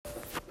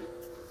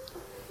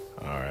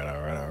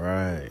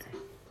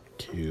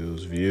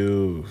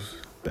News.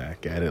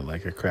 Back at it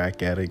like a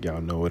crack addict.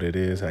 Y'all know what it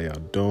is. How y'all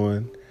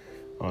doing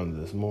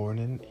on this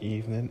morning,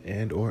 evening,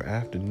 and or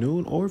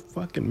afternoon, or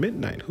fucking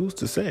midnight? Who's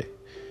to say?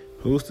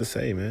 Who's to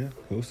say, man?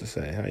 Who's to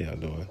say? How y'all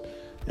doing?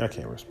 Y'all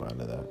can't respond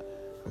to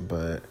that.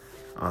 But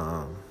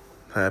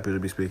happy to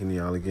be speaking to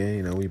y'all again.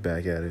 You know, we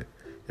back at it.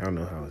 Y'all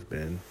know how it's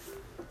been.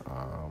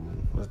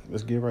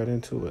 Let's get right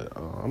into it.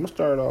 I'm gonna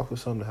start off with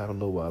something that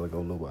happened a little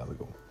while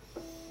ago.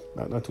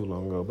 Not too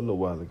long ago, but a little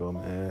while ago,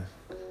 man.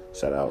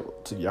 Shout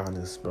out to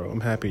Giannis, bro.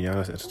 I'm happy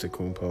Giannis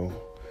Antetokounmpo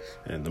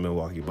and the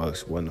Milwaukee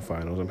Bucks won the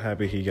finals. I'm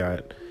happy he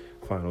got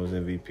finals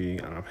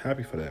MVP, and I'm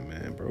happy for that,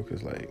 man, bro,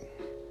 because, like,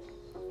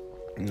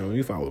 you know,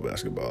 you follow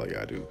basketball like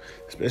I do,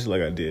 especially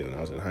like I did when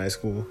I was in high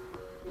school.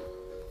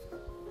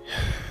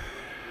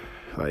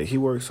 Like, he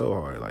worked so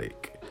hard,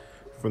 like,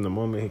 from the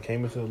moment he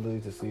came into the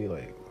league to see,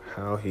 like,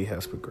 how he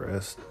has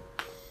progressed.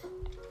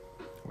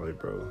 Like,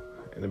 bro,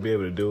 and to be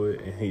able to do it,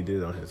 and he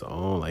did it on his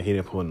own. Like, he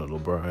didn't put no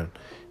LeBron,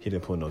 he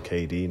didn't put no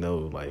KD, no,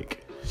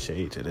 like,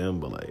 shade to them,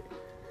 but, like,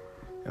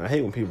 and I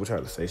hate when people try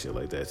to say shit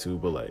like that, too,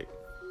 but, like,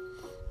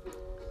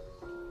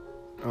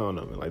 I don't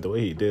know, man, like, the way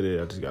he did it,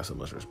 I just got so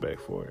much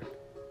respect for it.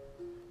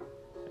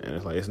 And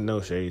it's like, it's no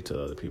shade to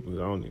other people,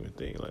 because I don't even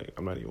think, like,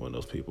 I'm not even one of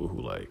those people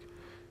who, like,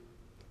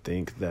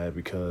 think that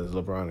because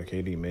LeBron or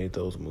KD made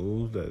those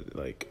moves that,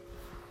 like,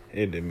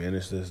 it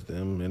diminishes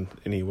them in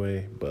any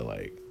way, but,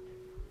 like,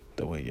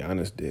 the way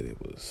Giannis did it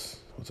was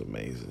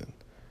amazing,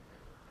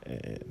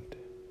 and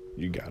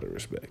you gotta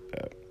respect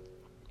that.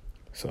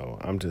 So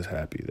I'm just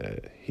happy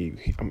that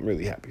I'm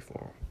really happy for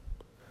him.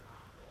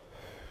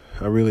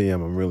 I really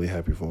am. I'm really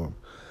happy for him.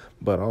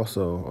 But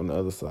also, on the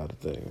other side of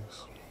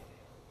things,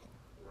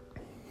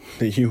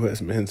 the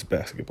U.S. men's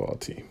basketball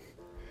team.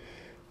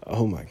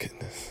 Oh my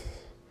goodness.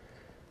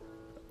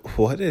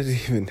 What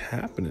is even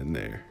happening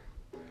there?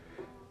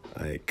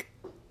 Like,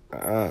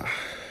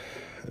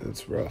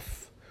 it's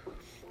rough.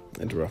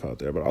 It's rough out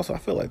there. But also, I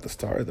feel like the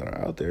stars that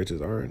are out there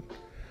just aren't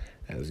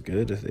as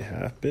good as they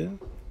have been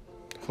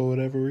for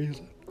whatever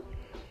reason.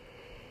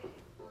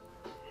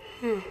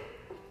 I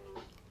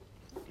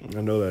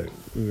know that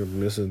we were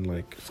missing,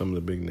 like, some of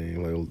the big names,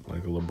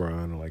 like a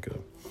LeBron or like a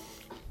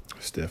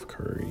Steph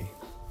Curry.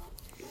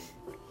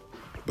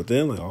 But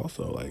then, like,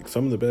 also, like,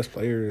 some of the best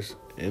players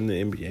in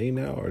the NBA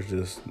now are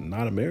just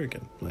not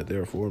American. Like,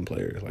 they're foreign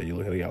players. Like, you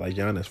look at a guy like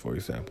Giannis, for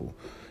example.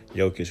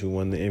 Jokic, who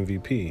won the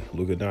MVP.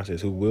 Luka Doncic,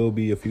 who will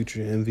be a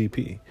future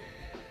MVP.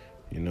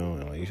 You know,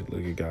 and, like, you should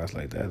look at guys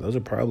like that. Those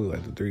are probably,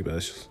 like, the three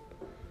best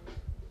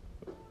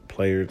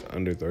players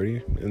under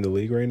 30 in the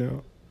league right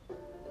now.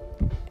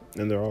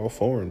 And they're all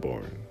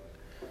foreign-born.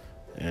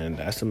 And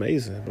that's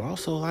amazing. But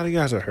also, a lot of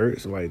guys are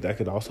hurt. So, like, that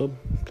could also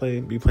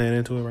be playing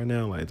into it right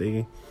now. Like,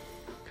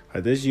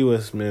 this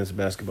U.S. men's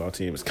basketball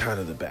team is kind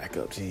of the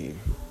backup team.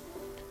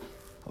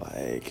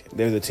 Like,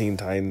 they're the Teen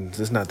Titans.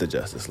 It's not the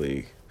Justice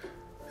League.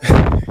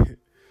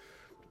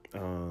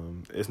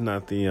 It's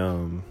not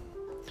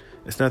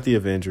the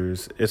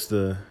Avengers. It's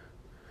the,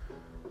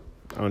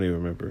 I don't even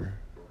remember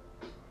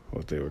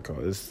what they were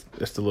called. It's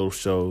the little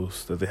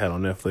shows that they had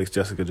on Netflix.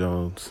 Jessica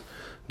Jones,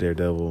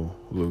 Daredevil,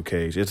 Luke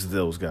Cage. It's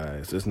those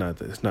guys. It's not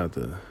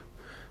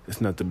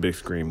the big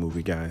screen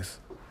movie guys.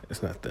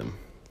 It's not them.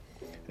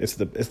 It's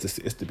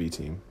the B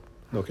team.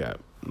 No cap.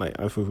 Like,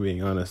 if we're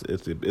being honest,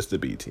 it's the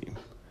B team.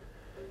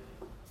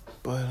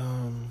 But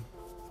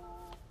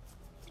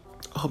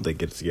I hope they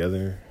get it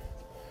together.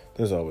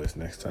 There's always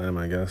next time,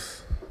 I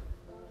guess.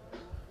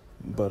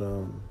 But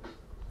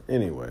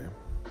anyway,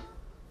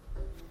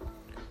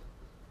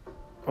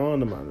 on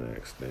to my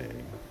next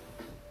thing.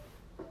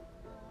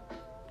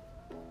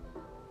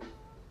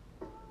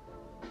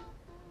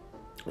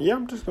 Yeah,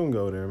 I'm just gonna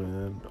go there,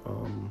 man.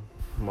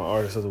 My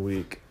artist of the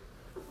week.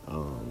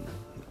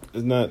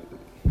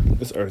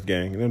 It's Earth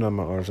Gang. They're not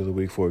my artist of the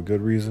week for a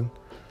good reason.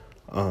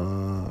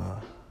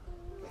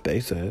 They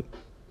said,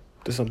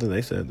 there's something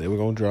they said they were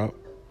gonna drop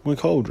when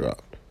Cole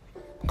dropped.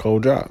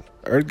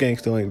 Earth Gang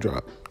still ain't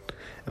dropped,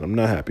 and I'm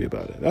not happy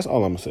about it. That's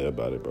all I'm gonna say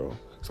about it, bro.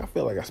 Cause I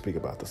feel like I speak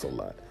about this a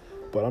lot,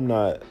 but I'm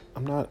not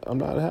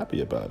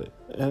happy about it.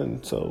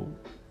 And so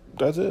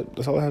that's it.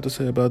 That's all I have to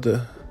say about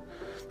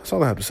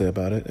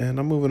it. And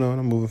I'm moving on.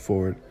 I'm moving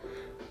forward.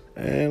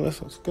 And let's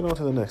get on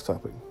to the next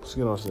topic. Let's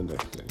get on to the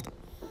next thing.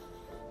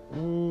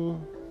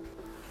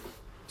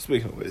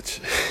 Speaking of which,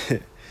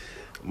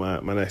 my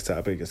next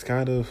topic is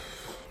kind of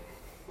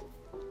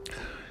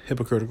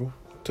hypocritical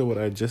to what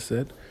I just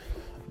said.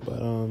 But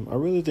I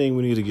really think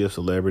we need to give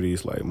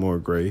celebrities, like, more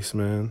grace,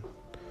 man.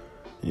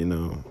 You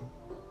know,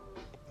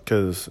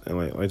 because, and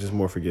like just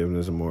more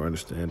forgiveness and more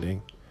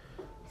understanding.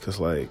 Because,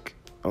 like,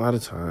 a lot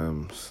of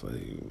times,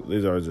 like,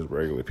 these are just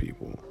regular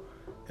people,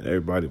 and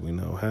everybody we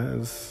know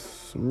has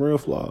some real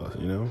flaws,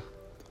 you know.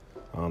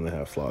 They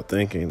have flawed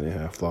thinking, they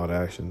have flawed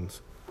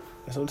actions,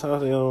 and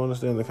sometimes they don't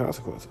understand the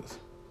consequences.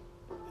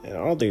 And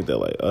I don't think that,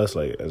 like, us,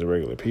 like, as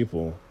regular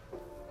people,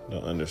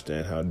 don't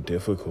understand how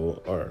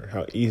difficult or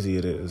how easy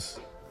it is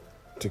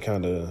to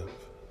kind of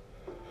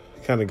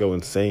go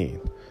insane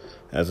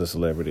as a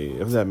celebrity,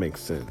 if that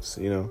makes sense,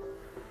 you know.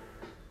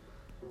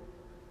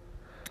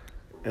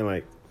 And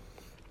like,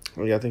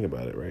 you gotta think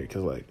about it, right?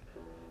 Because like,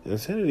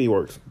 insanity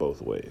works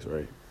both ways,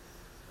 right?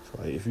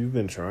 So like, if you've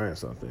been trying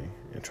something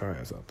and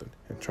trying something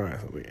and trying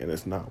something and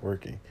it's not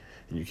working,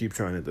 and you keep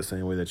trying it the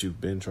same way that you've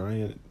been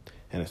trying it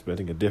and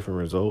expecting a different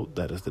result,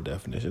 that is the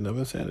definition of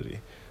insanity.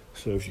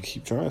 So if you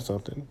keep trying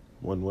something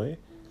one way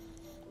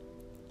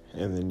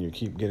and then you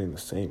keep getting the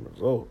same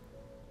result,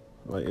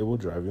 like, it will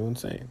drive you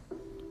insane.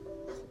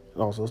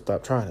 Also,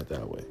 stop trying it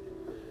that way.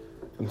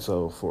 And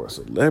so for a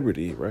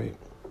celebrity, right,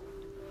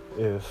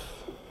 if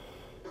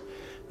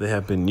they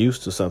have been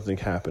used to something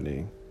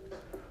happening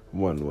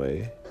one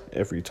way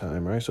every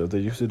time, right? So if they're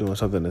used to doing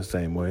something the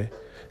same way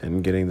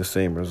and getting the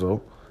same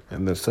result,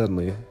 and then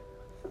suddenly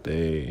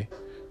they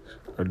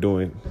are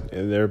doing,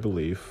 in their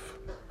belief,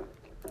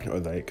 or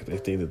like they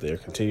think that they're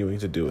continuing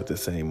to do it the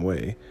same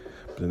way,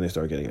 but then they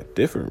start getting a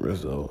different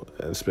result,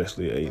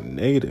 especially a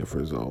negative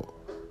result,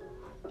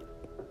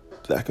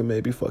 that can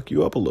maybe fuck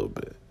you up a little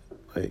bit.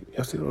 Like,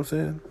 you see what I'm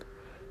saying?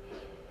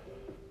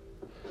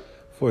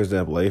 For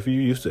example, like, if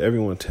you're used to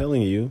everyone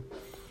telling you,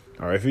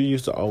 or if you're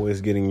used to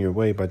always getting your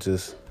way by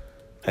just,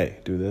 hey,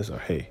 do this, or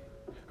hey,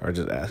 or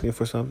just asking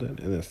for something,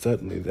 and then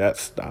suddenly that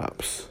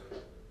stops,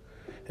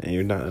 and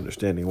you're not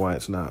understanding why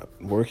it's not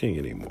working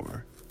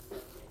anymore,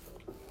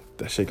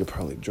 that shit could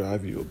probably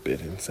drive you a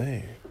bit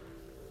insane.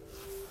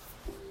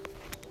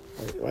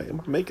 Like,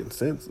 am I making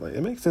sense? Like,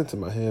 it makes sense in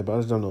my head, but I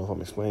just don't know if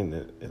I'm explaining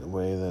it in a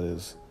way that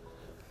is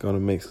gonna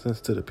make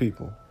sense to the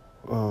people.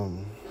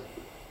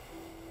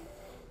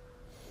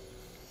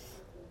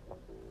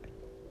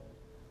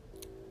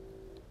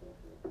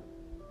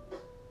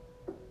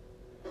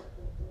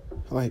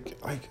 Like,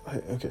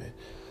 okay.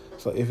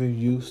 So if you're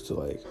used to,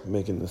 like,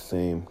 making the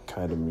same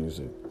kind of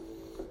music,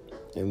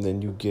 and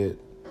then you get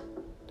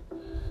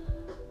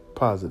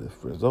positive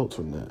results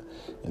from that,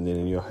 and then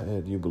in your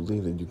head you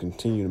believe that you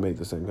continue to make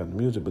the same kind of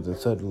music, but then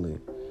suddenly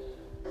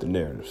the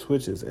narrative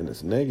switches and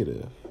it's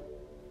negative,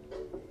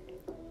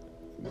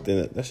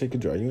 then that shit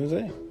could drive you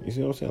insane. You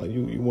see what I'm saying? Like,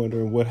 you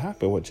wondering what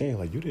happened, what changed.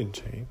 Like, you didn't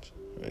change,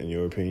 in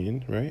your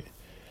opinion, right?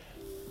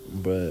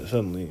 But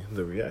suddenly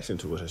the reaction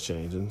to it has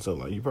changed. And so,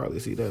 like, you probably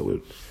see that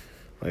with,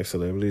 like,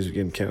 celebrities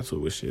getting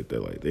canceled with shit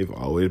that, like, they've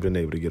always been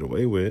able to get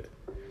away with,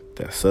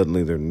 that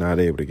suddenly they're not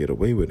able to get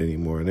away with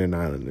anymore, and they're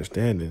not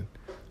understanding.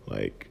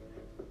 Like,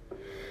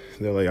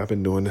 they're like, I've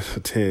been doing this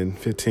for 10,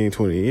 15,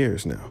 20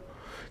 years now.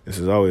 This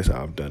is always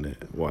how I've done it.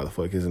 Why the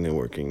fuck isn't it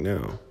working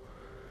now?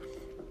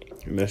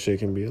 And that shit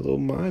can be a little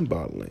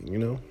mind-boggling, you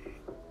know?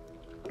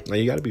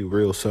 Like, you gotta be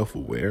real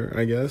self-aware,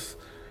 I guess.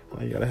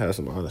 Like, you gotta have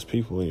some honest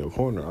people in your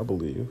corner, I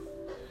believe,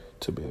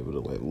 to be able to,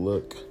 like,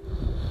 look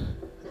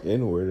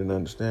inward and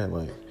understand,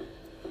 like,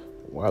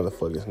 why the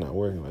fuck it's not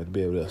working. Like, to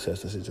be able to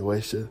assess the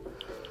situation.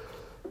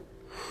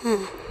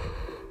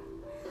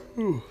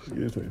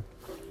 Excuse me.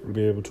 To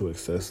be able to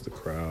assess the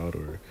crowd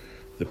or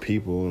the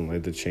people and,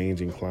 like, the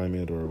changing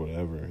climate or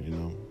whatever, you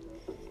know?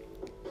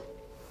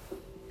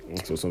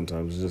 So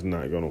sometimes it's just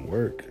not gonna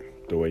work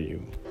the way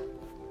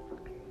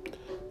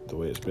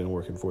it's been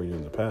working for you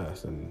in the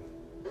past, and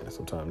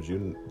sometimes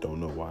you don't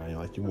know why.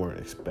 Like, you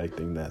weren't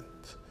expecting that,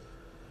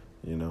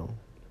 you know.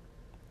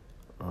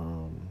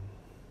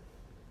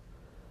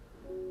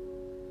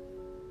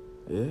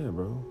 Yeah,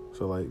 bro.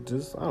 So, like,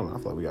 just, I don't know. I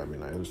feel like we gotta be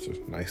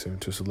nicer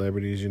to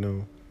celebrities, you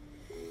know.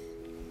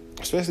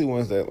 Especially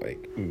ones that,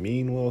 like,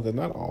 mean well. That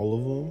not all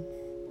of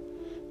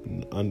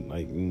them,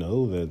 like,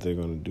 know that they're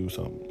gonna do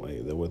something,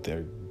 like, that what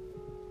they're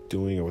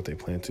doing or what they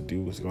plan to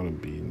do is gonna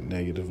be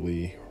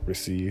negatively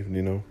received,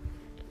 you know.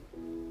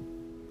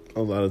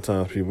 A lot of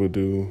times people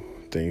do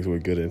things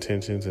with good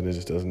intentions and it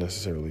just doesn't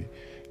necessarily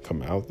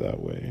come out that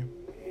way.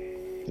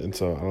 And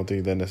so I don't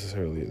think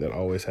that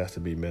always has to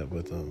be met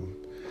with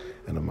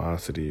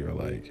animosity or,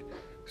 like,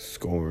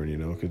 scorn, you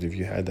know, because if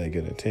you had that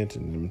good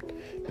intention,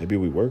 maybe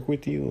we work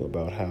with you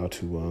about how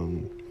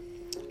to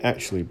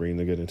actually bring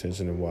the good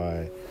intention and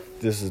why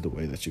this is the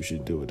way that you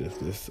should do it if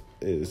this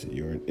is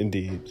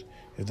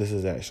if this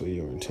is actually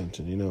your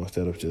intention, you know,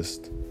 instead of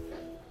just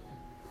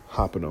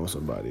hopping on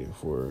somebody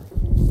for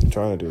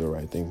trying to do the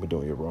right thing but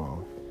doing it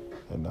wrong,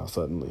 and now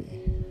suddenly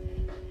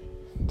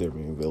they're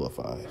being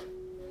vilified,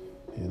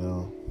 you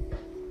know.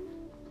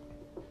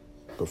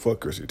 But fuck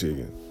Chrissy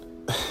Teigen.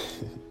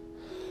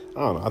 I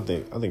don't know. I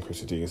think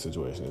Chrissy Teigen's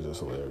situation is just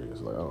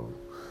hilarious. Like,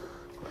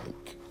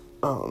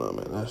 I don't know,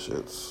 man. That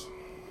shit's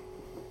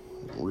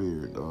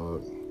weird,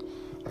 dog.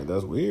 Like,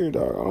 that's weird,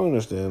 dog. I don't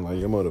understand, like,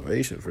 your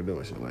motivation for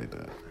doing shit like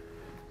that.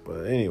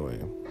 But anyway,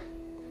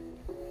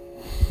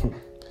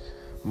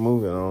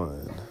 moving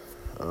on.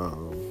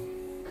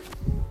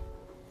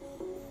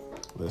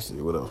 Let's see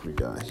what else we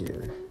got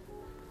here.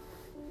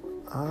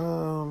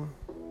 A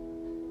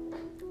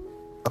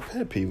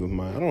pet peeve of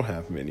mine. I don't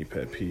have many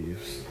pet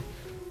peeves,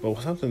 but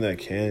something that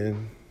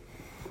can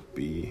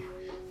be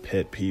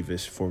pet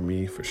peevish for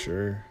me for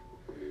sure.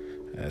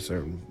 At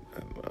certain,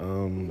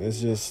 it's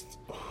just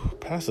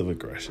passive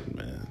aggression,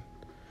 man.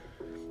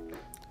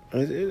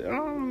 I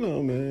don't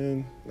know,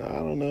 man. I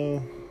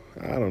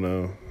don't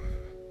know.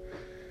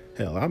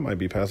 Hell, I might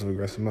be passive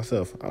aggressive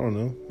myself. I don't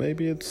know.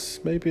 Maybe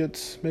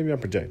I'm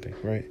projecting,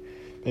 right?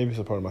 Maybe it's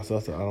a part of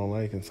myself that I don't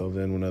like, and so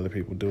then when other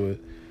people do it,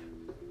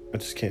 I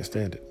just can't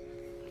stand it.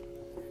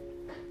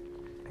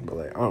 But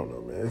like, I don't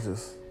know, man. It's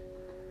just,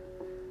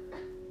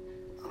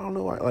 I don't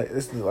know why. Like,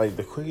 it's like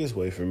the quickest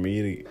way for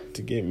me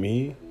to get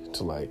me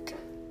to like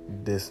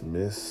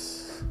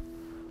dismiss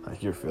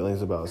like your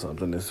feelings about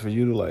something is for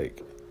you to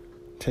like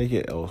take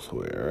it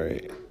elsewhere,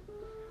 right?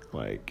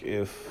 Like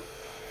if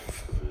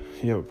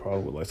you have a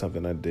problem with like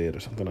something I did or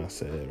something I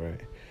said,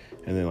 right?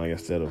 And then like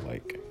instead of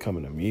like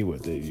coming to me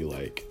with it, you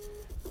like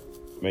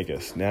make a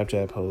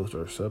Snapchat post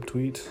or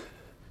subtweet.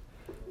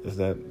 Is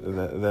that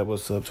what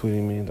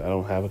subtweeting means? I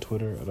don't have a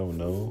Twitter. I don't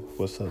know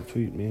what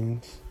subtweet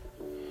means.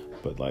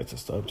 But like to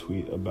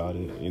subtweet about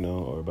it, you know,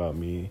 or about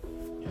me,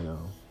 you know,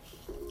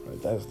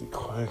 like that's the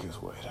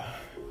quickest way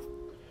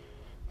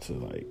to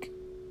like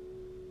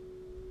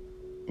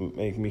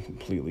make me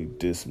completely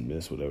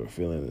dismiss whatever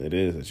feeling it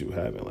is that you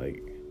having.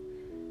 Like,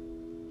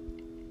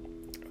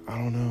 I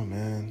don't know,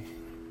 man.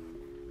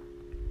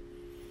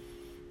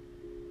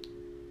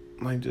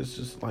 Like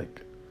just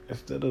like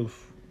instead of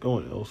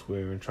going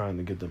elsewhere and trying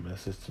to get the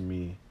message to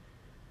me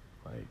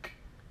like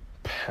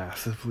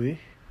passively,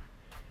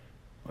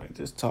 like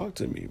just talk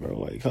to me, bro.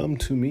 Like come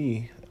to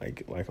me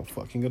like a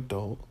fucking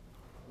adult.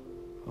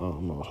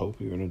 I hope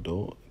you're an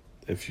adult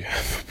if you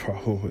have a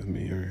problem with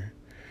me or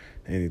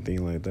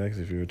anything like that. Because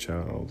if you're a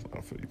child,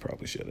 you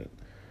probably shouldn't.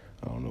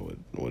 I don't know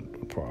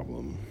what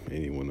problem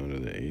anyone under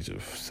the age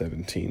of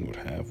 17 would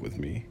have with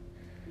me.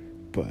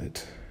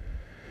 But,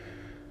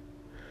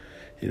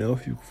 you know,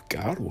 if you've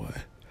got one,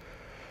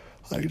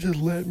 like, just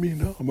let me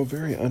know. I'm a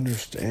very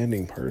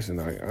understanding person.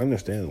 I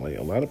understand, like,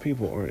 a lot of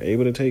people aren't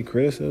able to take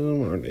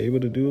criticism, aren't able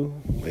to do,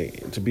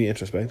 like, to be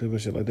introspective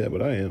and shit like that.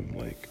 But I am,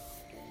 like,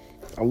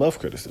 I love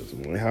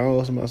criticism. Like, how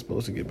else am I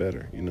supposed to get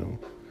better, you know?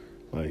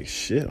 Like,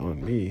 shit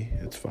on me.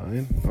 It's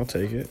fine. I'll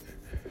take it.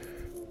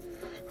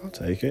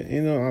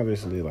 You know,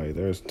 obviously, like,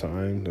 there's a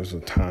time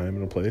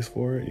and a place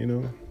for it, you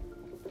know?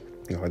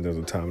 Like, there's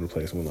a time and a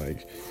place when,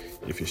 like,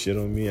 if you shit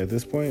on me at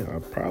this point,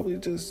 I'll probably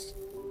just,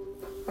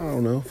 I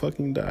don't know,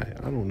 fucking die.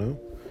 I don't know.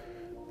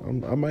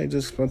 I might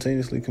just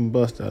spontaneously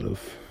combust out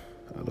of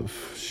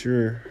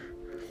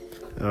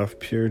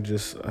pure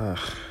just,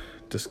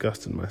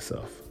 disgust in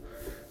myself.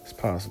 It's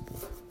possible.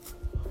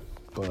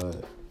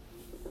 But,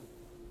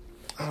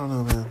 I don't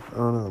know, man. I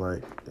don't know,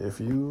 like, if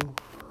you,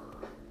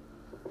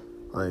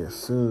 like, as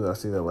soon as I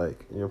see that,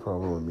 like, your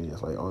problem with me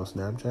is, like, on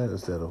Snapchat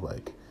instead of,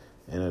 like,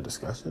 in a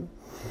discussion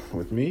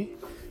with me,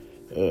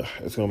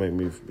 it's gonna make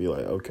me be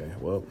like, okay,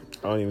 well,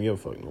 I don't even give a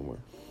fuck no more.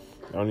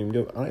 I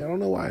don't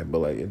know why, but,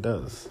 like, it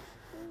does.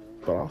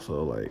 But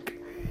also, like,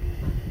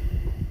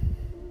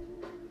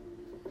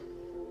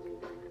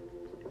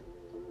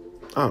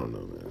 I don't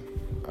know, man.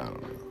 I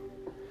don't know.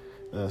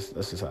 That's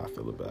just how I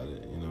feel about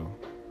it, you know?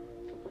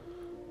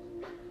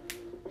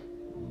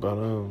 But,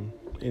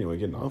 anyway,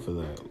 getting off of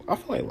that, I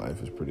feel like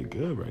life is pretty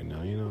good right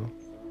now, you know?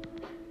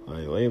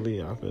 Like, lately,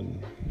 I'm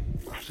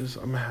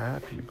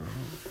happy, bro.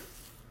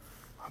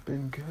 I've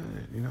been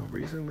good, you know?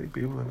 Recently,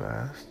 people have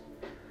asked,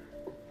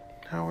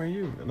 how are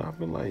you? And I've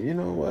been like, you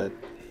know what?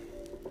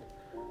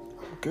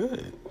 I'm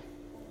good.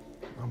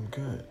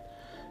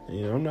 And,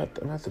 you know, I'm not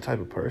the type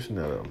of person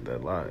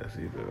that lies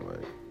either.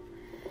 Like,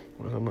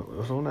 when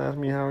someone asks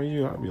me, how are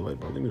you? I'll be like,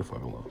 bro, leave me the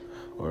fuck alone.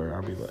 Or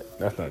I'll be like,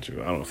 that's not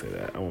true. I don't say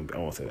that. I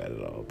won't say that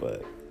at all.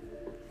 But,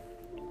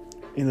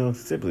 you know,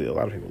 typically a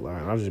lot of people lie.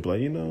 And I'll just be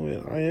like, you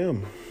know, I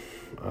am.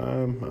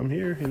 I'm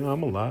here. You know,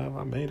 I'm alive.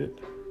 I made it.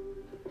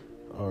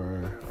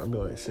 Or I'll be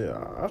like, shit,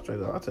 I'll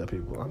tell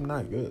people, I'm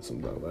not good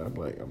sometimes. I'm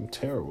like, I'm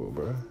terrible,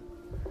 bro.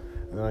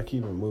 And then I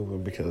keep it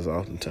moving because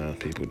oftentimes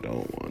people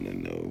don't want to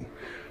know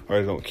or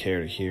they don't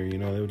care to hear, you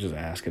know. They were just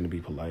asking to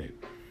be polite.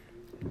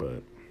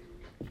 But,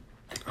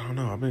 I don't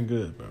know. I've been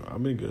good, bro.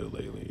 I've been good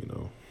lately, you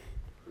know.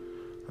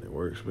 Like,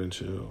 work's been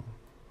chill.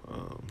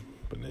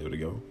 Been able to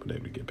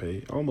get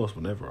paid almost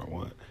whenever I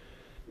want.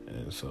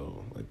 And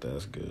so, like,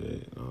 that's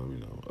good. You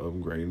know,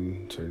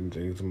 upgrading certain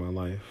things in my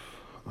life.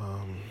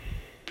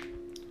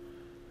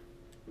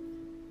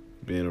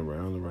 Being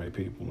around the right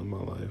people in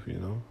my life, you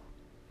know.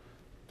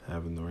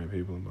 Having the right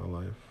people in my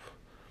life.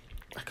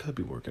 I could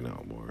be working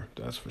out more.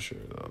 That's for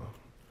sure, though.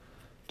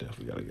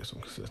 Definitely got to get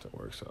some consistent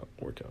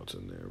workouts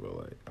in there. But,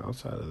 like,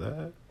 outside of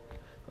that,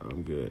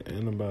 I'm good. And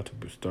I'm about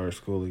to start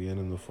school again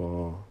in the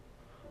fall.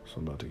 So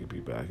I'm about to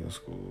be back in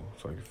school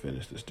so I can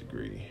finish this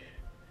degree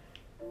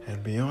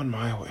and be on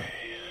my way.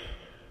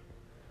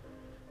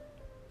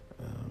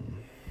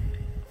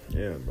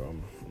 Yeah, bro,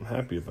 I'm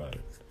happy about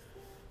it.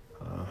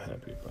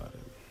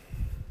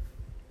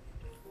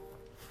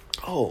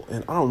 Oh,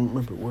 and I don't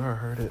remember where I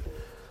heard it.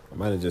 I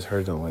might have just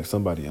heard it on like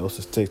somebody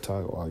else's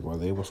TikTok, like while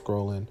they were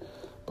scrolling.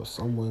 But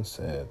someone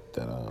said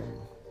that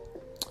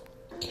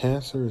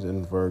Cancers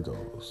and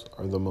Virgos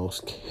are the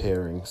most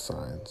caring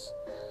signs.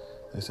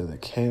 They said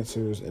that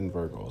Cancers and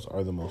Virgos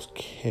are the most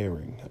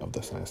caring of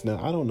the signs. Now,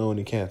 I don't know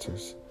any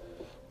Cancers,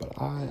 but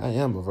I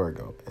am a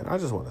Virgo. And I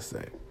just want to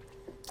say,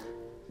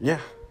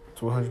 yeah,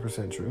 it's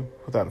 100% true,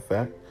 without a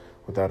fact.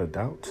 without a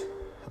doubt.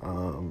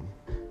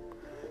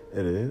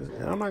 It is.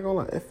 And I'm not gonna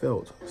lie, it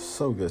felt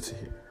so good to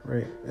hear,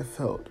 right? It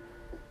felt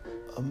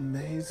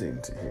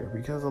amazing to hear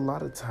because a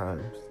lot of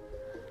times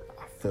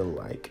I feel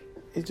like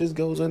it just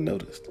goes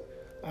unnoticed.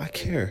 I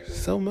care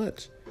so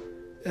much.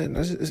 And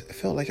it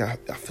felt like I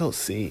felt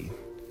seen,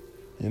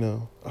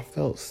 I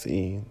felt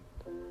seen.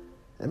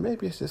 And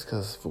maybe it's just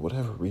because for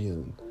whatever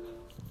reason,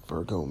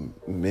 Virgo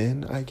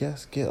men, I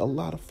guess, get a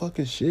lot of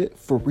fucking shit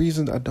for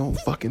reasons I don't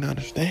fucking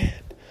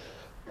understand.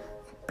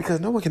 Because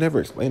no one can ever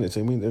explain it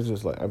to me. They're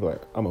just like, I'd be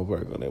like, I'm a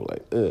Virgo. And they were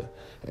like, ugh.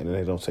 And then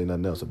they don't say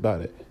nothing else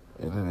about it.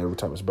 And then every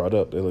time it's brought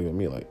up, they look at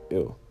me like,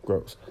 ew,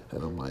 gross.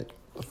 And I'm like,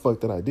 the fuck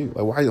did I do?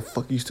 Like, why the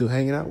fuck are you still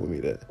hanging out with me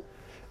then?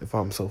 If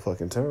I'm so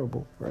fucking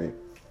terrible, right?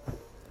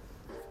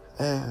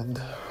 And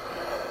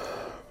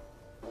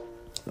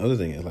the other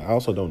thing is, like, I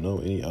also don't know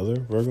any other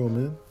Virgo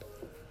men,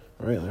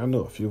 right? Like, I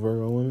know a few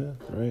Virgo women,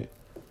 right?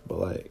 But,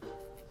 like,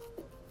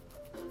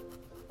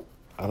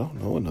 I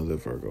don't know another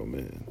Virgo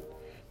man,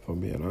 if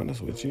I'm being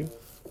honest with you.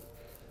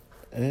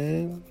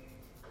 And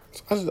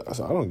I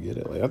don't get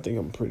it. Like, I think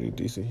I'm a pretty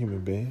decent human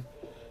being,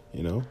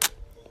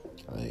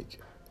 Like,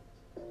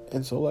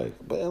 and so, like,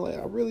 but, like,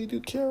 I really do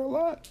care a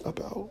lot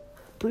about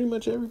pretty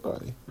much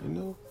everybody,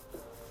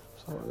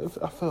 So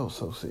I felt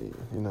so seen,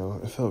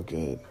 It felt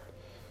good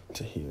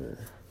to hear,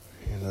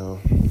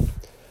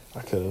 I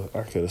could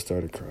have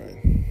started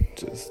crying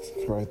just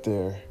right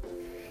there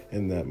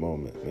in that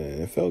moment,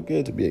 man. It felt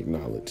good to be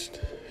acknowledged,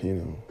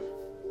 And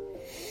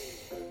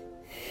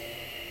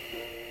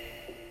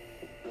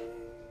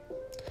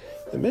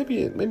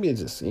maybe it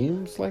just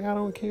seems like I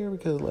don't care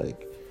because,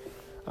 like,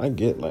 I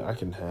get, like, I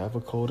can have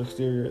a cold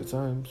exterior at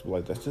times, but,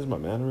 like, that's just my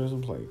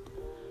mannerisms. Like,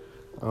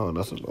 I don't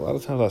know. So a lot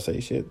of times I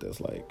say shit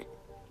that's, like,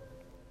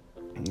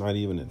 not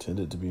even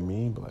intended to be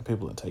mean, but, like,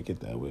 people will take it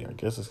that way. I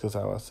guess it's because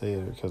how I say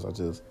it, because I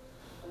just,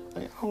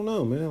 like, I don't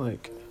know, man.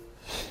 Like,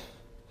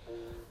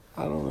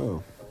 I don't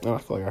know. And I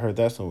feel like I heard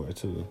that somewhere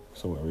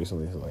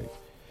recently. It's like,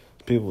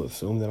 people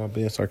assume that I'm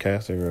being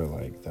sarcastic or,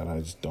 like, that I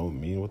just don't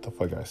mean what the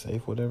fuck I say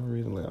for whatever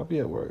reason. Like, I'll be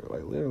at work,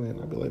 like, literally,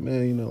 and I'll be like,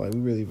 man, like,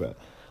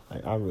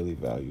 I really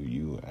value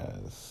you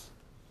as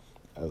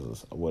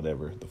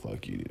whatever the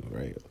fuck you do,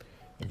 right?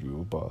 If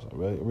you're a boss, I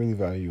really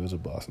value you as a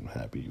boss. I'm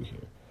happy you're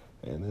here.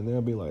 And then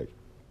they'll be like,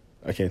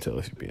 I can't tell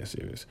if you're being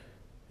serious.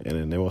 And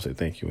then they won't say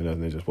thank you and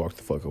nothing. They just walk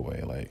the fuck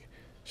away. Like,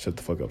 shut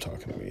the fuck up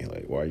talking to me.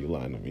 Like, why are you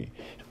lying to me?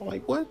 I'm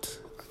like, what?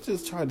 I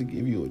just tried to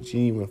give you a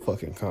genuine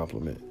fucking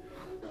compliment.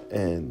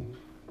 And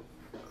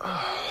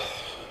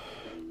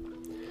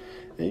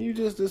you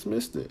just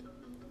dismissed it.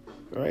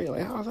 Right?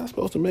 Like, how's that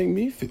supposed to make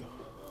me feel?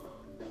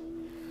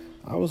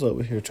 I was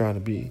over here trying to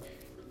be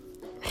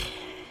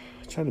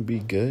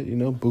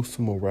good, boost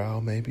some morale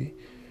maybe,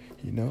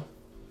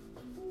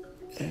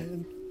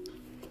 And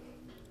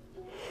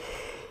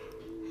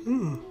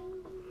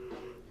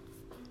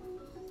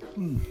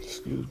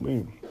excuse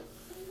me.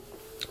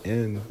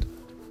 And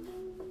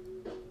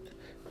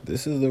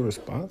this is the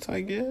response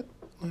I get?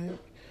 Like,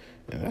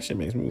 and that shit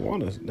makes me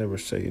want to never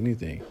say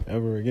anything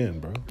ever again,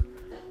 bro.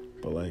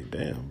 But, like,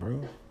 damn,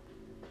 bro.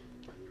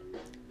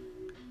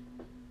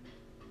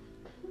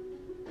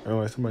 Or,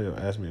 like, somebody will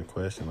ask me a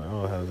question, like,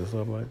 oh, how's this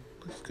up? Like,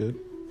 looks good.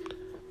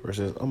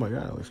 Versus, oh my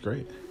God, it looks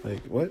great.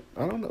 Like, what?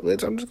 I don't know.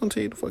 I'm just gonna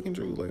tell you the fucking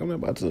truth. Like, I'm not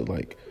about to,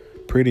 like,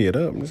 pretty it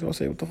up. I'm just gonna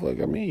say what the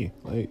fuck I mean.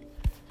 Like,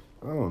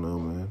 I don't know,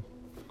 man.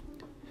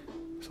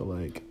 So,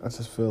 like, I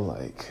just feel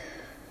like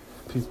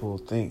people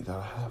think that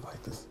I have,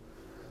 like, this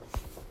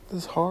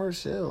hard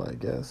shell, I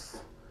guess.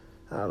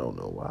 I don't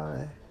know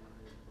why.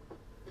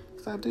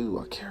 Because I do.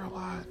 I care a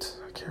lot.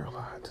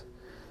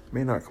 It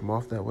may not come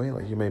off that way.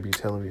 Like, you may be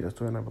telling me a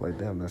story and I'll be like,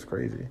 damn, that's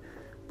crazy.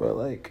 But,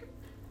 like,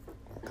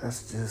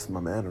 that's just my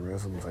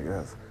mannerisms, I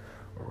guess.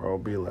 Or I'll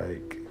be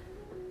like,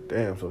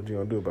 damn, so what you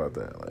gonna do about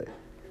that? Like,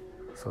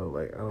 so,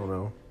 like, I don't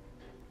know.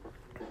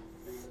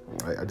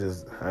 I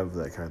just have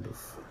that kind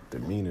of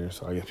demeanor,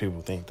 so I guess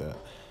people think that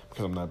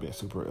because I'm not being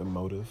super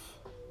emotive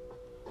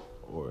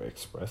or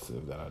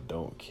expressive that I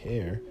don't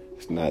care.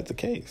 It's not the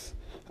case.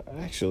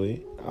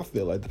 Actually, I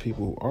feel like the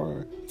people who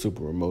are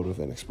super emotive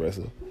and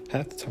expressive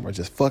half the time are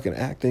just fucking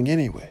acting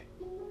anyway.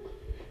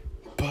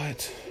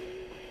 But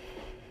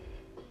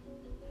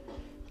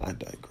I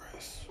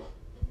digress.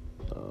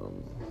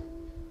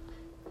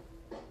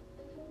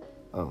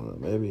 I don't know,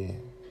 maybe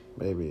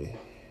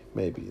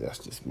that's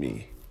just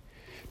me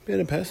being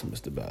a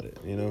pessimist about it,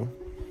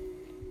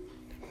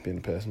 being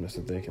a pessimist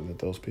and thinking that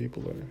those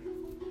people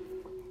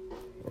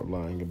are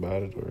lying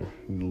about it or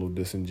a little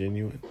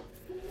disingenuous.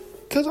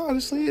 Because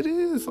honestly, it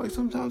is. Like,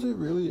 sometimes it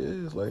really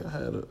is. Like,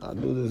 I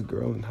knew this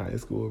girl in high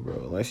school,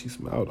 bro. Like, she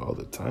smiled all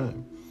the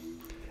time.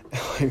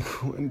 And, like,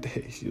 one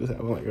day, she was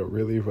having, like, a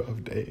really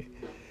rough day.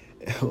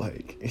 And,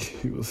 like,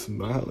 she was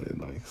smiling,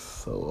 like,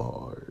 so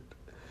hard.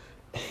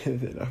 And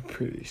then I'm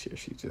pretty sure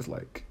she just,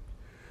 like,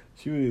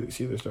 she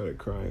either started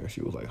crying or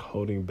she was, like,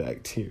 holding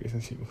back tears.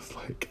 And she was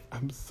like,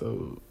 I'm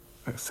so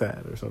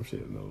sad or some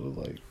shit. And I was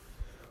like,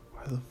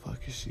 why the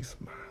fuck is she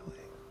smiling?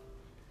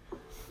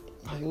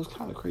 Like, it was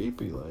kind of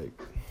creepy. Like,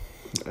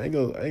 I ain't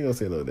gonna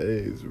say no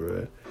names,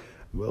 bro.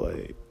 But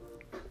like,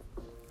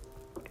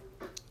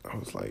 I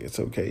was like, it's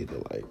okay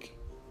to like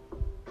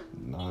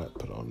not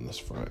put on this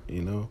front,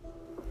 you know,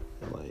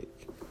 and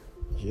like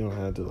you don't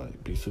have to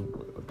like be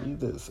be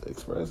this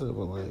expressive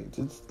or like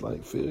just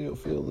like feel your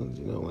feelings,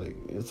 you know, like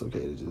it's okay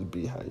to just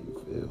be how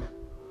you feel,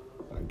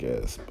 I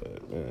guess.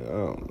 But man, I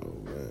don't know,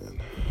 man.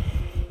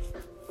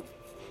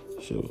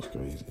 Shit was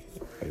crazy.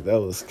 Like that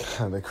was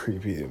kind of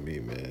creepy to me,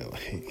 man.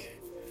 Like.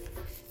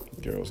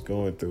 Girl was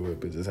going through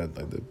it, but just had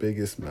like the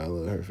biggest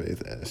smile on her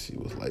face as she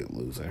was like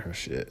losing her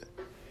shit.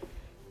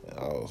 And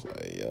I was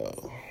like,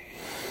 yo,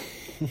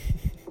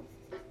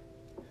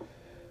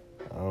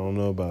 I don't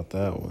know about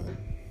that one,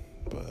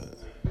 but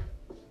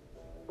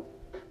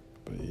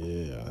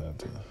yeah, I had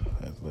to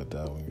let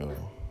that one go.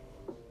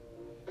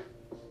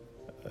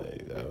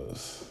 Hey, that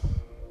was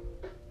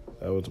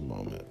a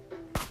moment.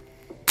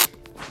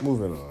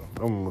 Moving on, I'm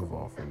gonna move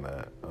on from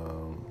that.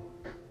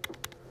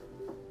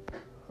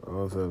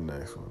 On to the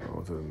next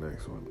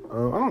one. I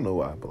don't know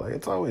why, but like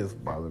it's always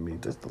bothered me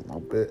just a little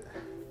bit,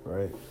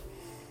 right?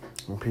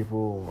 When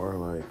people are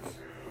like,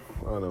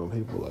 I don't know,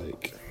 when people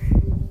like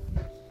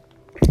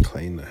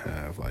claim to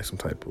have like some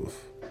type of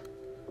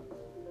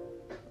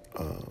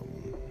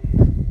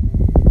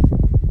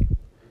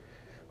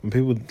when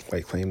people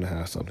like claim to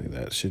have something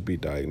that should be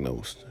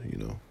diagnosed, you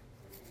know,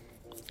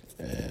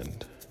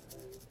 and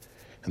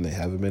they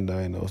haven't been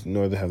diagnosed,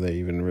 nor have they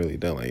even really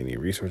done like any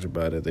research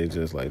about it. They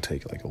just like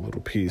take like a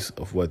little piece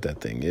of what that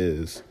thing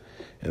is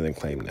and then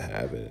claim to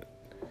have it.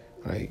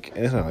 Like,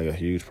 and it's not like a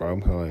huge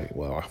problem. Like,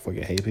 well, I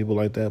fucking hate people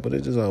like that, but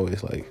it just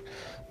always like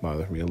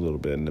bothers me a little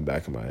bit in the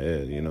back of my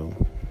head, you know?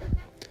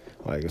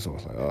 Like, it's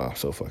almost like, oh, I'm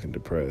so fucking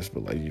depressed,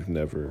 but like you've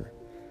never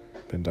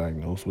been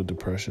diagnosed with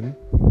depression,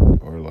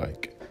 or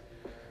like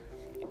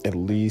at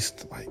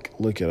least like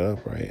look it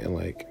up, right? And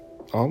like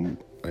I'll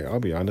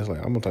be honest,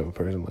 like I'm the type of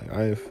person like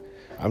I've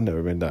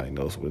never been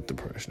diagnosed with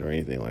depression or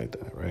anything like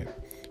that, right?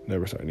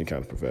 Never started any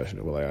kind of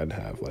professional, but like I'd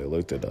have like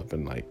looked it up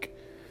and like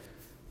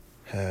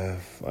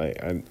have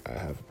like I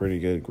have a pretty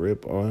good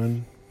grip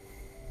on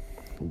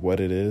what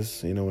it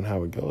is, you know, and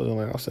how it goes. And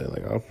like I'll say,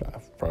 like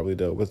I've probably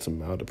dealt with some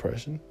mild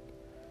depression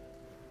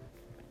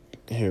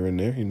here and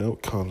there, you know,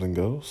 it comes and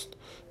goes,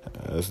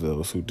 as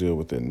those who deal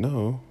with it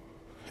know.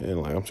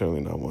 And like I'm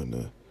certainly not one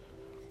to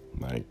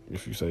like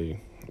if you say,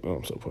 oh,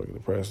 I'm so fucking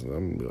depressed, and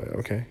I'm gonna be like,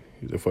 okay,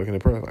 you're fucking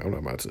depressed. Like, I'm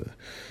not about to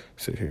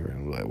sit here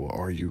and be like, well,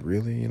 are you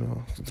really? You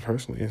know,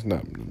 personally, it's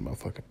not my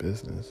fucking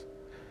business,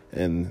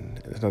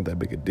 and it's not that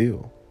big a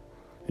deal.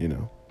 You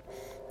know,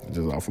 I just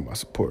offer my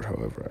support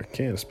however I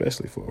can,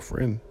 especially for a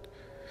friend.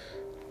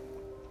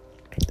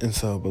 And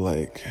so, but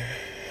like,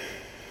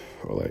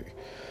 or like,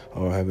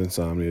 oh, I have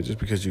insomnia just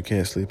because you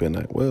can't sleep at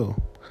night. Well,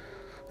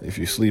 if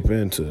you sleep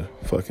into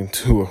fucking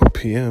 2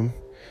 p.m.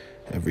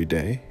 every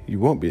day, you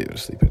won't be able to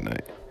sleep at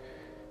night.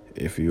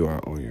 If you are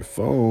on your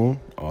phone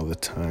all the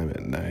time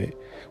at night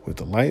with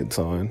the lights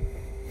on,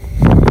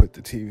 with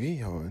the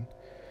TV on,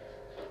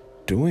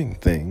 doing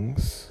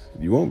things,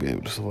 you won't be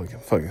able to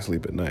fucking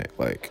sleep at night.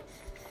 Like,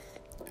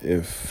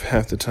 if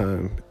most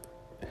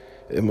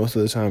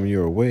of the time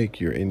you're awake,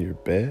 you're in your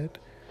bed,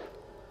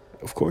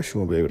 of course you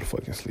won't be able to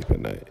fucking sleep at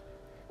night,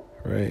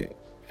 right?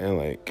 And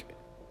like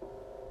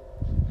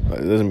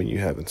it doesn't mean you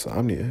have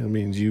insomnia. It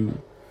means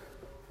you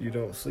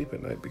don't sleep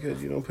at night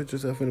because you don't put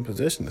yourself in a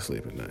position to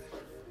sleep at night.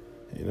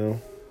 You know?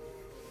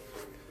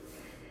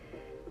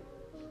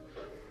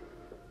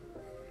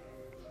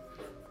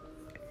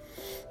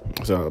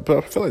 So, but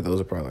I feel like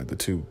those are probably like the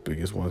two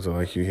biggest ones that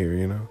like you hear,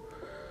 you know?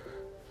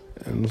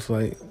 And it's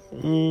like,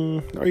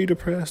 are you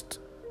depressed?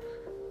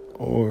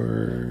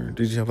 Or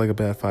did you have like a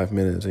bad 5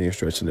 minutes and you're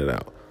stretching it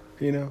out?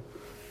 You know?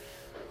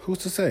 Who's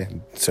to say?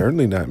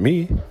 Certainly not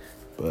me.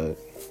 But,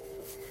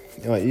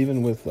 you know, like,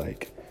 even with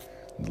like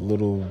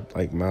little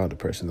like mild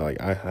depression that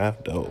like I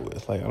have dealt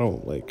with, like I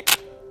don't like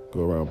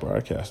go around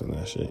broadcasting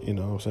that shit, you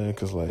know what I'm saying?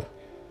 Because like,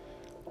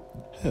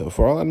 hell,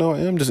 for all I know, I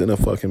am just in a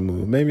fucking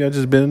mood. Maybe I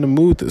just been in the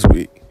mood this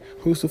week.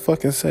 Who's to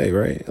fucking say,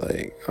 right?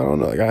 Like, I don't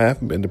know. Like, I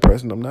haven't been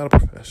depressed and I'm not a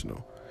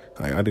professional.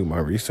 Like, I do my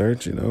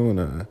research, you know,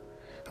 and I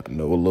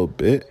know a little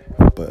bit,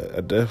 but I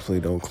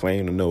definitely don't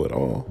claim to know it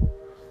all.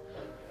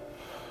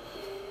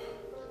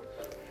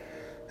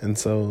 And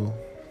so,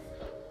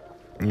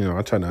 you know,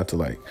 I try not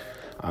to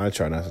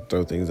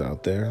throw things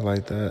out there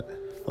like that.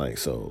 Like,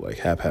 so, like,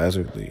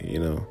 haphazardly, you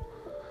know.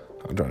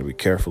 I'm trying to be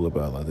careful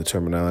about, like, the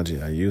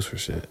terminology I use for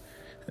shit.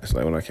 It's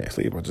like when I can't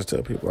sleep, I just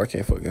tell people I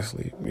can't fucking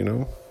sleep, you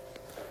know?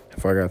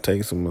 If I gotta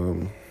take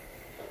some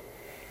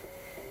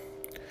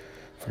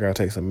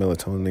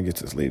melatonin to get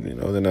to sleep, you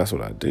know, then that's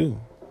what I do.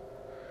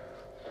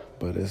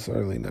 But it's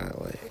certainly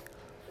not like,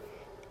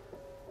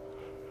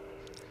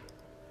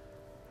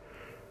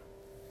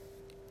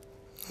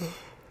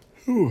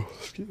 ooh,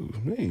 excuse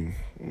me.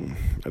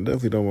 I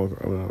definitely don't walk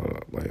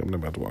around, I'm not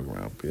about to walk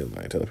around being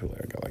like, telling people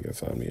like I got like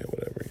insomnia or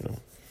whatever, you know?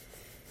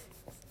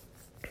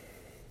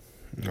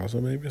 And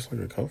also, maybe it's like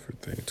a comfort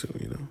thing too,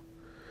 you know?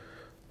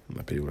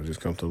 Like people are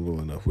just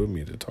comfortable enough with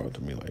me to talk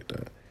to me like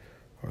that.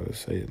 or to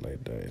say it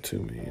like that to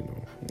me,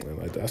 and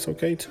like that's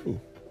okay too.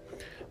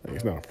 Like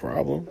it's not a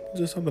problem. It's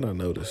just something I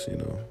noticed,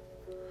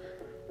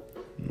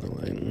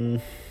 like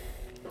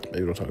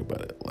maybe don't talk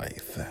about it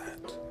like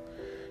that,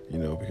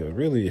 because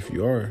really, if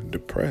you are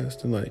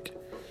depressed, then like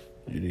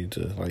you need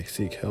to like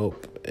seek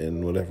help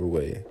in whatever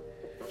way,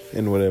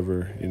 in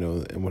whatever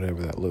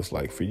that looks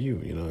like for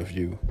you. If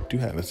you do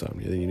have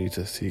insomnia, then you need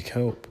to seek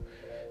help,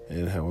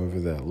 and however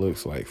that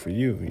looks like for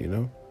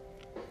you,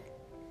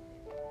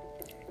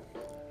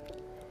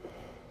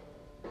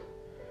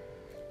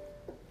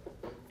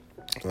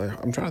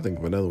 Like, I'm trying to think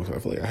of another one. I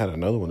feel like I had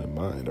another one in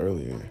mind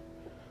earlier.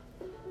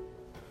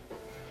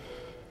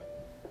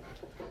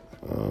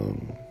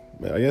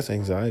 I guess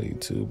anxiety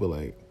too, but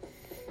like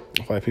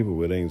I feel like people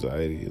with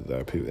anxiety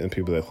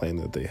people that claim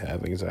that they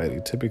have anxiety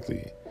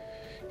typically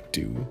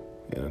do,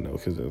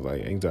 because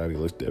like anxiety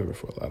looks different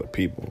for a lot of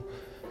people,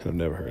 and I've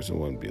never heard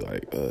someone be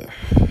like, I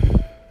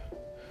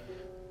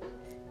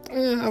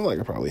feel like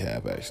I probably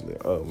have actually.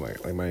 Oh,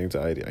 like my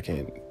anxiety, I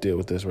can't deal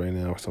with this right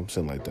now, or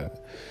something like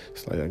that.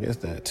 It's like I guess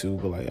that too,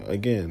 but like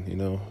again,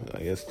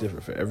 I guess it's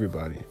different for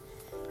everybody.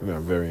 I mean,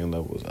 I'm varying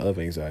levels of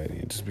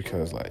anxiety, just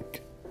because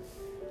like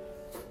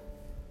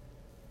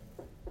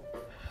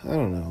I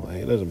don't know, like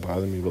it doesn't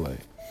bother me, but like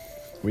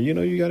when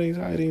you got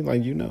anxiety,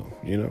 like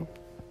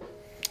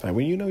like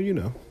when you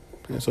know.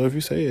 And so if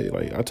you say it,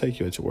 like I'll take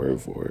you at your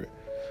word for it.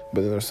 But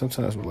then there's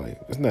sometimes where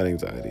like it's not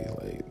anxiety,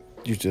 like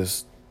you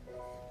just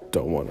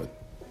don't want to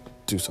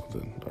do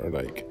something, or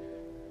like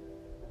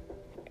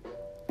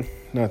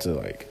not to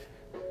like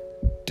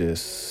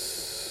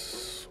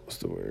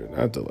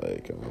not to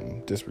like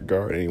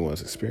disregard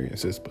anyone's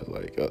experiences, but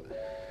like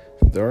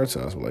there are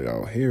times where like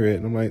I'll hear it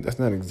and I'm like, that's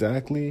not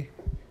exactly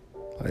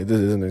like, this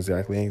isn't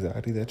exactly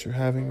anxiety that you're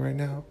having right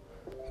now,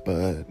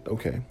 but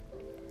okay.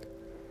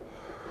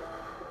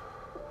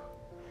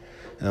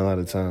 And a lot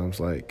of times,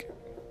 like,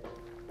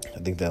 I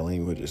think that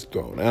language is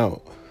thrown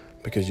out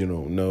because you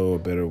don't know a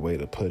better way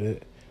to put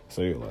it.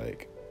 So you're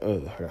like,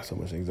 ugh, I got so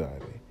much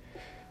anxiety.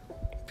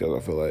 Because I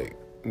feel like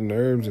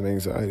nerves and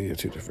anxiety are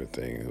two different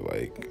things.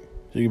 Like,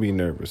 you can be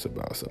nervous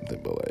about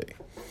something, but like,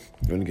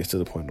 when it gets to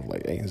the point of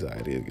like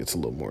anxiety, it gets a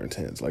little more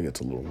intense. Like, it's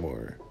a little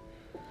more.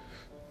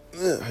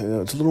 It's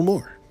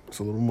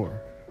a little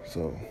more.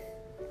 So,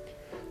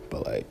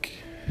 but like,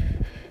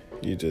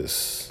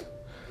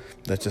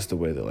 that's just the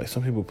way that like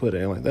some people put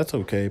it, and like that's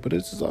okay, but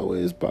it's just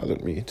always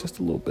bothered me just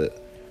a little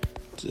bit.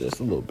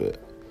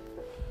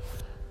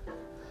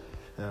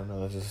 I don't know,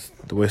 that's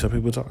just the way some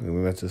people talk. I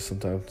mean, that's just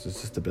sometimes it's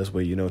just the best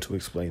way to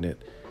explain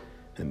it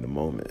in the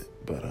moment.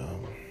 But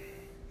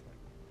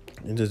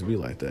it just be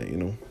like that,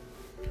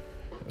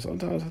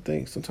 Sometimes I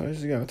think you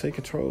gotta take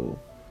control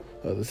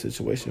of the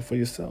situation for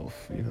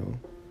yourself,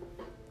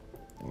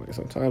 Like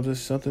sometimes it's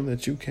something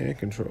that you can't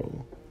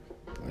control,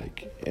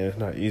 like, and it's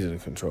not easy to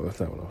control. That's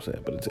not what I'm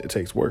saying, but it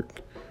takes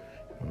work.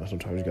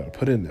 Sometimes you gotta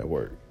put in that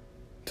work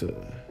to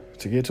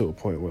get to a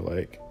point where,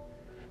 like,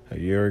 a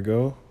year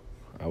ago,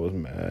 I was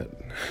mad.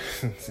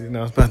 See, now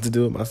I was about to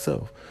do it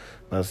myself.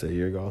 I said a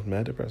year ago I was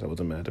mad depressed. I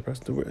wasn't mad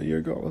depressed. A year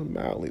ago I was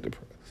mildly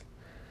depressed,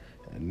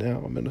 and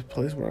now I'm in a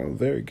place where I'm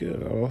very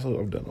good.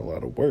 I've done a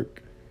lot of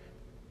work,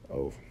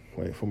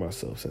 for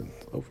myself since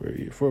over a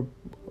year, for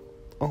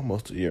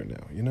almost a year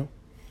now,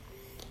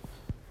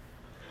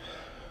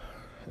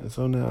 And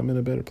so now I'm in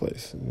a better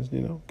place.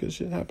 And, good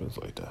shit happens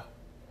like that.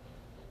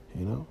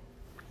 And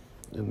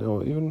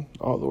even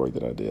all the work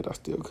that I did, I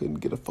still couldn't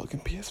get a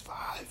fucking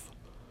PS5.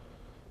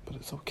 But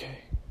it's okay.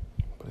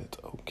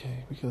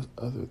 Because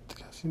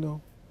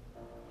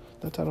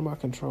that's out of my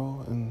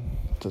control. And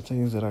the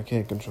things that I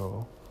can't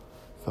control,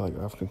 I feel like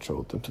I've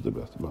controlled them to the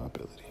best of my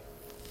ability.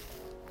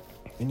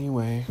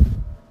 Anyway,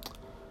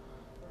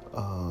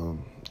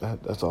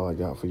 that's all I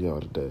got for y'all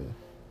today.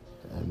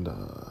 And,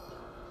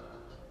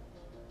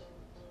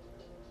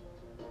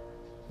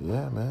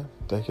 yeah, man.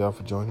 Thank y'all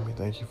for joining me.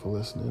 Thank you for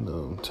listening.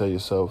 Tell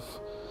yourself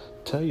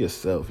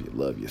you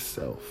love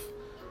yourself,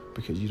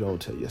 because you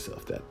don't tell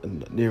yourself that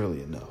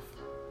nearly enough.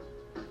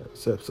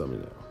 Except some of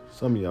y'all.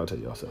 Some of y'all tell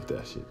yourself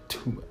that shit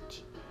too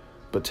much.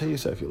 But tell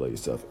yourself you love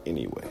yourself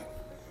anyway.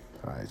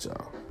 All right,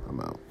 y'all. I'm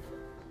out.